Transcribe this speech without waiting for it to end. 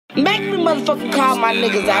Make me motherfucking call my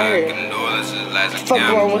niggas out here.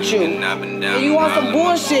 Fuck wrong with you? And you want some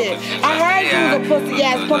bullshit? I heard you was a pussy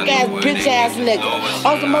ass, punk ass, bitch ass nigga.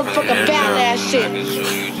 On some motherfucking foul ass shit.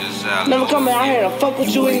 Never coming out here to fuck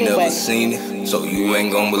with you anyway. Never seen it, so you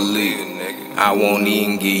ain't gon' believe it. I won't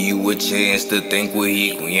even give you a chance to think we're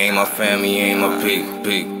equal. You ain't my family, you ain't my pig.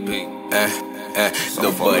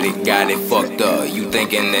 Nobody got it fucked up. You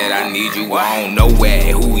thinking that I need you? I don't know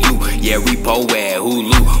where, who you? Yeah, repo where,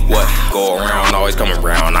 Hulu. What? Go around, always come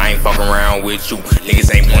around. I ain't fucking around with you.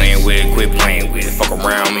 Niggas ain't playing with it, quit playing with it. Fuck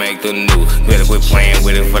around, make the news. Better quit playing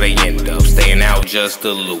with it before they end up staying out just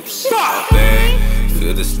to lose.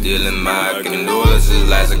 Feel the steel in my condolences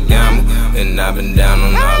like a gamble. And I've been down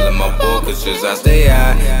on all of my focus, just I stay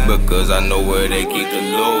high. Because I know where they keep the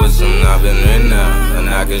lowest. And I've been in now, and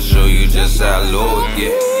I can show you just how low it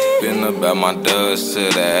get. Been about my dust to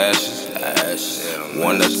the ashes.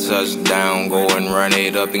 Want a touchdown, go and run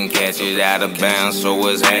it up and catch it out of bounds. So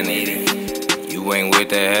what's happening? You ain't with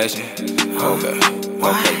the action? Okay.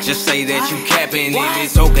 Just say that you capping it,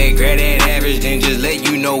 it's okay, grab that average, then just let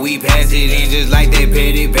you know we pass it. And just like that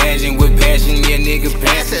petty pageant with passion, yeah nigga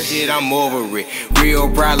pass that shit, I'm over it. Real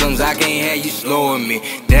problems, I can't have you slowing me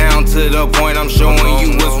down to the point I'm showing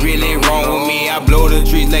you what's really wrong with me. I blow the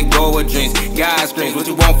trees, let go of drinks, God screams, what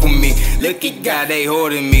you want from me? Look at God, they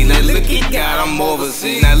holding me, like look at God, I'm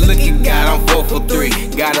overseas. Now look at God, I'm 4 for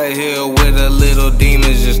 3. Got a hill with a little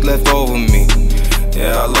demons just left over me.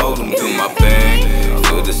 Yeah, I load them through my bag.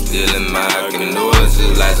 Feel the steel in my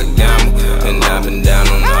condolences like a gamble. And I've been down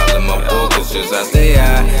on all of my focus, just I stay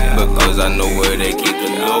high. Because I know where they keep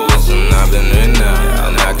the lowest. And I've been in now,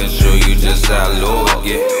 and I can show you just how low it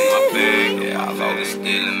get. Yeah, I load the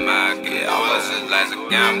steel in my condolences like a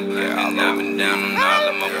gamble. And I've been down on all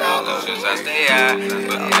of my focus, just I stay high.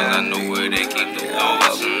 Because I know where they keep the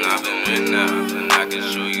lowest. And I've been in now, and I can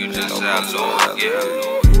show you just how low it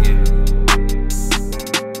get.